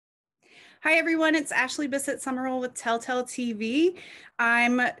Hi, everyone. It's Ashley Bissett Summerall with Telltale TV.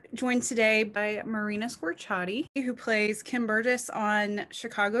 I'm joined today by Marina Squerciati, who plays Kim Burgess on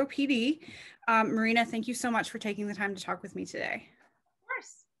Chicago PD. Marina, thank you so much for taking the time to talk with me today. Of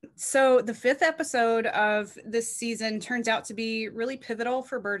course. So the fifth episode of this season turns out to be really pivotal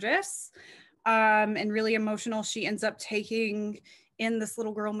for Burgess and really emotional. She ends up taking in this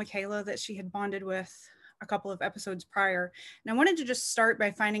little girl, Michaela, that she had bonded with a couple of episodes prior. And I wanted to just start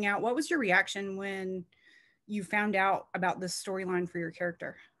by finding out, what was your reaction when you found out about this storyline for your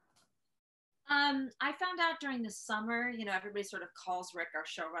character? I found out during the summer, everybody sort of calls Rick, our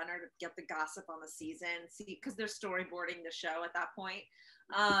showrunner, to get the gossip on the season, see, because they're storyboarding the show at that point.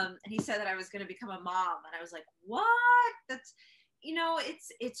 And he said that I was going to become a mom, and I was like, "What? That's,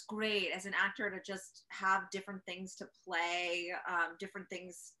 it's great as an actor to just have different things to play, different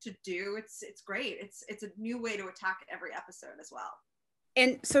things to do. It's great. It's a new way to attack every episode as well."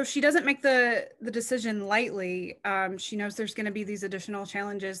 And so she doesn't make the decision lightly. She knows there's going to be these additional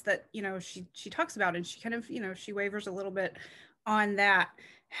challenges that, she talks about, and she kind of, she wavers a little bit on that.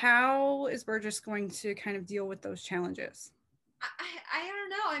 How is Burgess going to kind of deal with those challenges? I don't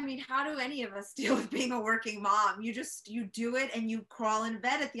know. I mean, how do any of us deal with being a working mom? You do it and you crawl in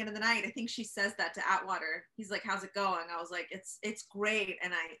bed at the end of the night. I think she says that to Atwater. He's like, "How's it going?" I was like, it's great.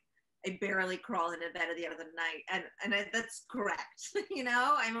 And I barely crawl into bed at the end of the night. And that's correct.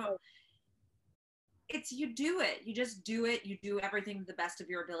 You do it. You just do it. You do everything to the best of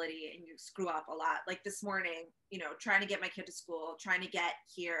your ability, and you screw up a lot. Like this morning, trying to get my kid to school, trying to get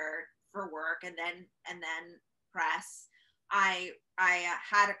here for work, and then press. I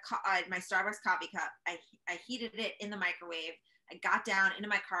had my Starbucks coffee cup. I heated it in the microwave. I got down into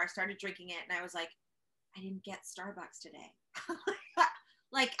my car, started drinking it, and I was like, I didn't get Starbucks today.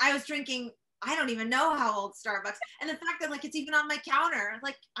 Like I was drinking, I don't even know how old Starbucks. And the fact that like it's even on my counter,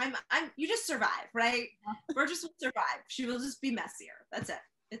 like you just survive, right? Burgess will survive. She will just be messier. That's it.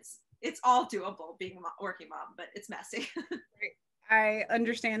 It's all doable being a working mom, but it's messy. Right. I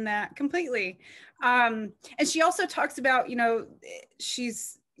understand that completely. And she also talks about,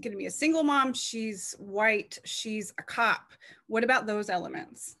 she's going to be a single mom. She's white. She's a cop. What about those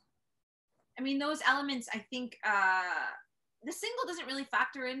elements? I mean, those elements, I think, the single doesn't really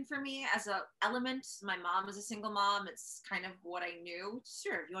factor in for me as a element. My mom is a single mom. It's kind of what I knew.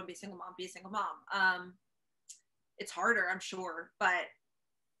 Sure, if you want to be a single mom, be a single mom. It's harder, I'm sure, but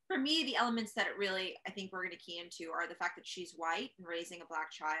for me, the elements that it really, I think we're going to key into are the fact that she's white and raising a Black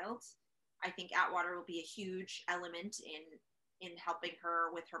child. I think Atwater will be a huge element in helping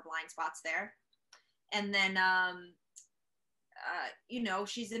her with her blind spots there. And then,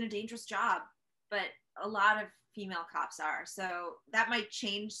 she's in a dangerous job, but a lot of female cops are. So that might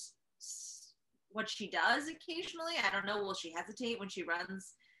change what she does occasionally. I don't know. Will she hesitate when she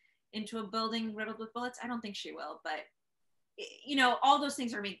runs into a building riddled with bullets? I don't think she will, but all those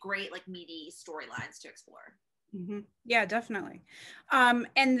things are great, like meaty storylines to explore. Mm-hmm. Yeah, definitely. And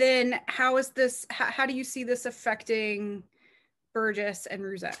then how do you see this affecting Burgess and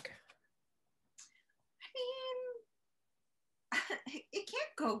Ruzek? I mean, it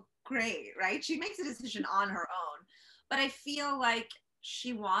can't go great, right? She makes a decision on her own, but I feel like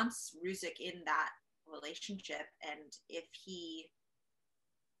she wants Ruzek in that relationship, and if he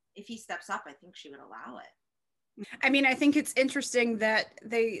steps up, I think she would allow it. I mean, I think it's interesting that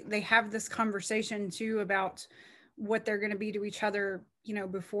they have this conversation too about what they're going to be to each other,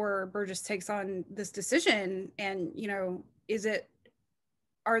 before Burgess takes on this decision. And,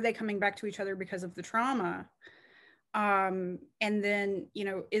 are they coming back to each other because of the trauma? And then,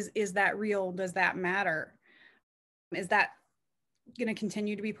 is that real? Does that matter? Is that going to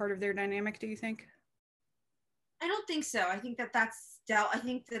continue to be part of their dynamic, do you think? I don't think so. I think I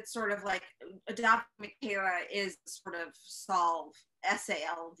think that sort of like adopting Michaela is sort of solve,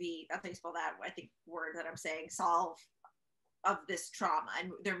 SALV, that's how you spell that, I think, word that I'm saying, solve of this trauma,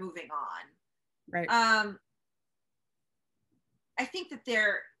 and they're moving on. Right. I think that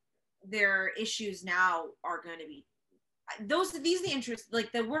their issues now are going to be these the interest,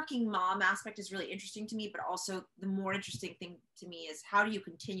 like the working mom aspect is really interesting to me, but also the more interesting thing to me is how do you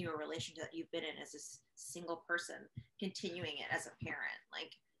continue a relationship that you've been in as a single person, continuing it as a parent?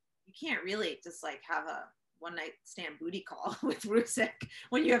 Like you can't really just like have a one night stand booty call with Ruzek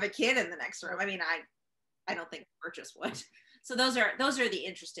when you have a kid in the next room. I mean, I don't think Burgess would. So those are the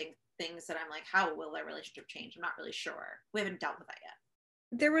interesting things that I'm like, how will their relationship change? I'm not really sure. We haven't dealt with that yet.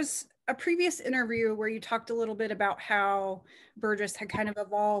 There was a previous interview where you talked a little bit about how Burgess had kind of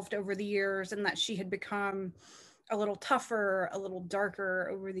evolved over the years and that she had become a little tougher, a little darker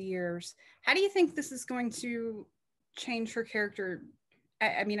over the years. How do you think this is going to change her character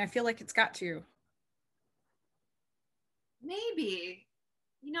I mean, I feel like it's got to. Maybe.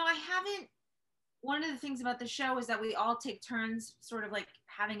 I haven't. One of the things about the show is that we all take turns sort of like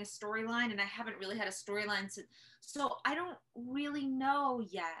having a storyline, and I haven't really had a storyline. So I don't really know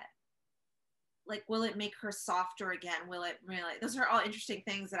yet. Like, will it make her softer again? Will it really? Those are all interesting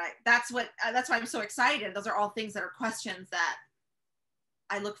things that's why I'm so excited. Those are all things that are questions that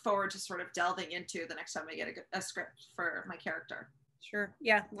I look forward to sort of delving into the next time I get a script for my character. Sure.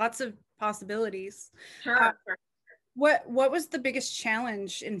 Yeah. Lots of possibilities. Sure. What was the biggest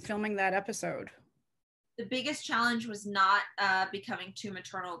challenge in filming that episode? The biggest challenge was not becoming too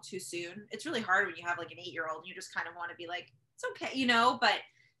maternal too soon. It's really hard when you have like an 8-year-old and you just kind of want to be like, it's okay, but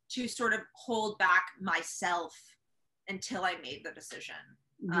to sort of hold back myself until I made the decision.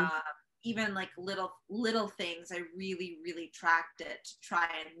 Mm-hmm. Even like little things, I really, really tracked it to try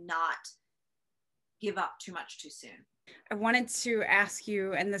and not give up too much too soon. I wanted to ask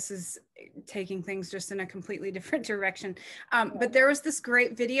you, and this is taking things just in a completely different direction, but there was this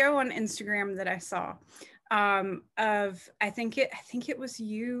great video on Instagram that I saw of I think it was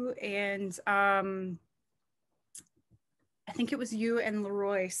you and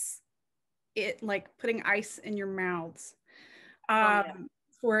Leroyce, it like putting ice in your mouths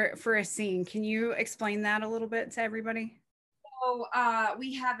for a scene. Can you explain that a little bit to everybody? So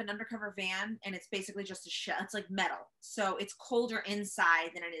we have an undercover van, and it's basically just a shell. It's like metal, so it's colder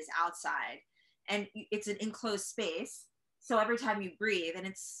inside than it is outside, and it's an enclosed space. So every time you breathe, and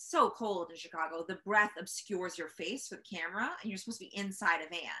it's so cold in Chicago, the breath obscures your face with the camera, and you're supposed to be inside a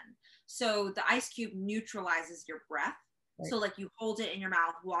van. So the ice cube neutralizes your breath. Right. So like you hold it in your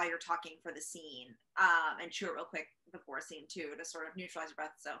mouth while you're talking for the scene, and chew it real quick before a scene too, to sort of neutralize your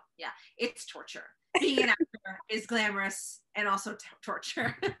breath. So yeah, it's torture. Being an actor is glamorous and also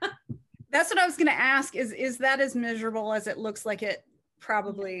torture. That's what I was going to ask. Is that as miserable as it looks like it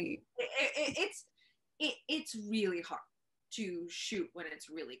probably? It's really hard to shoot when it's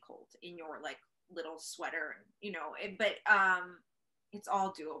really cold in your like little sweater, but it's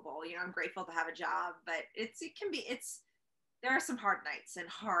all doable. I'm grateful to have a job, but there are some hard nights and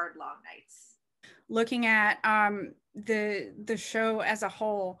hard long nights. Looking at the show as a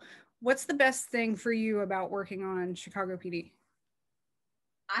whole, what's the best thing for you about working on Chicago PD?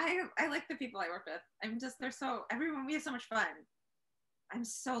 I like the people I work with. We have so much fun. I'm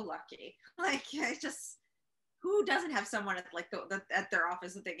so lucky. Like, who doesn't have someone at like at their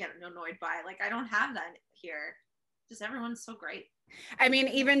office that they get annoyed by? Like, I don't have that here. Just everyone's so great. I mean,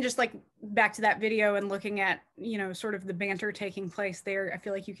 even just like back to that video and looking at, sort of the banter taking place there, I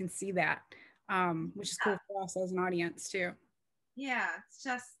feel like you can see that, which is cool for us as an audience too. Yeah, it's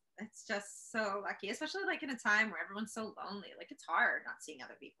just so lucky, especially like in a time where everyone's so lonely. Like, it's hard not seeing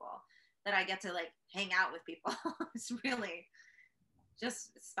other people, that I get to like hang out with people. It's really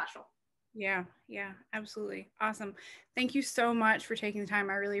just special. Yeah, absolutely. Awesome. Thank you so much for taking the time.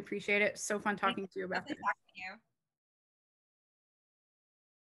 I really appreciate it. So fun talking to you about this. Talking to you.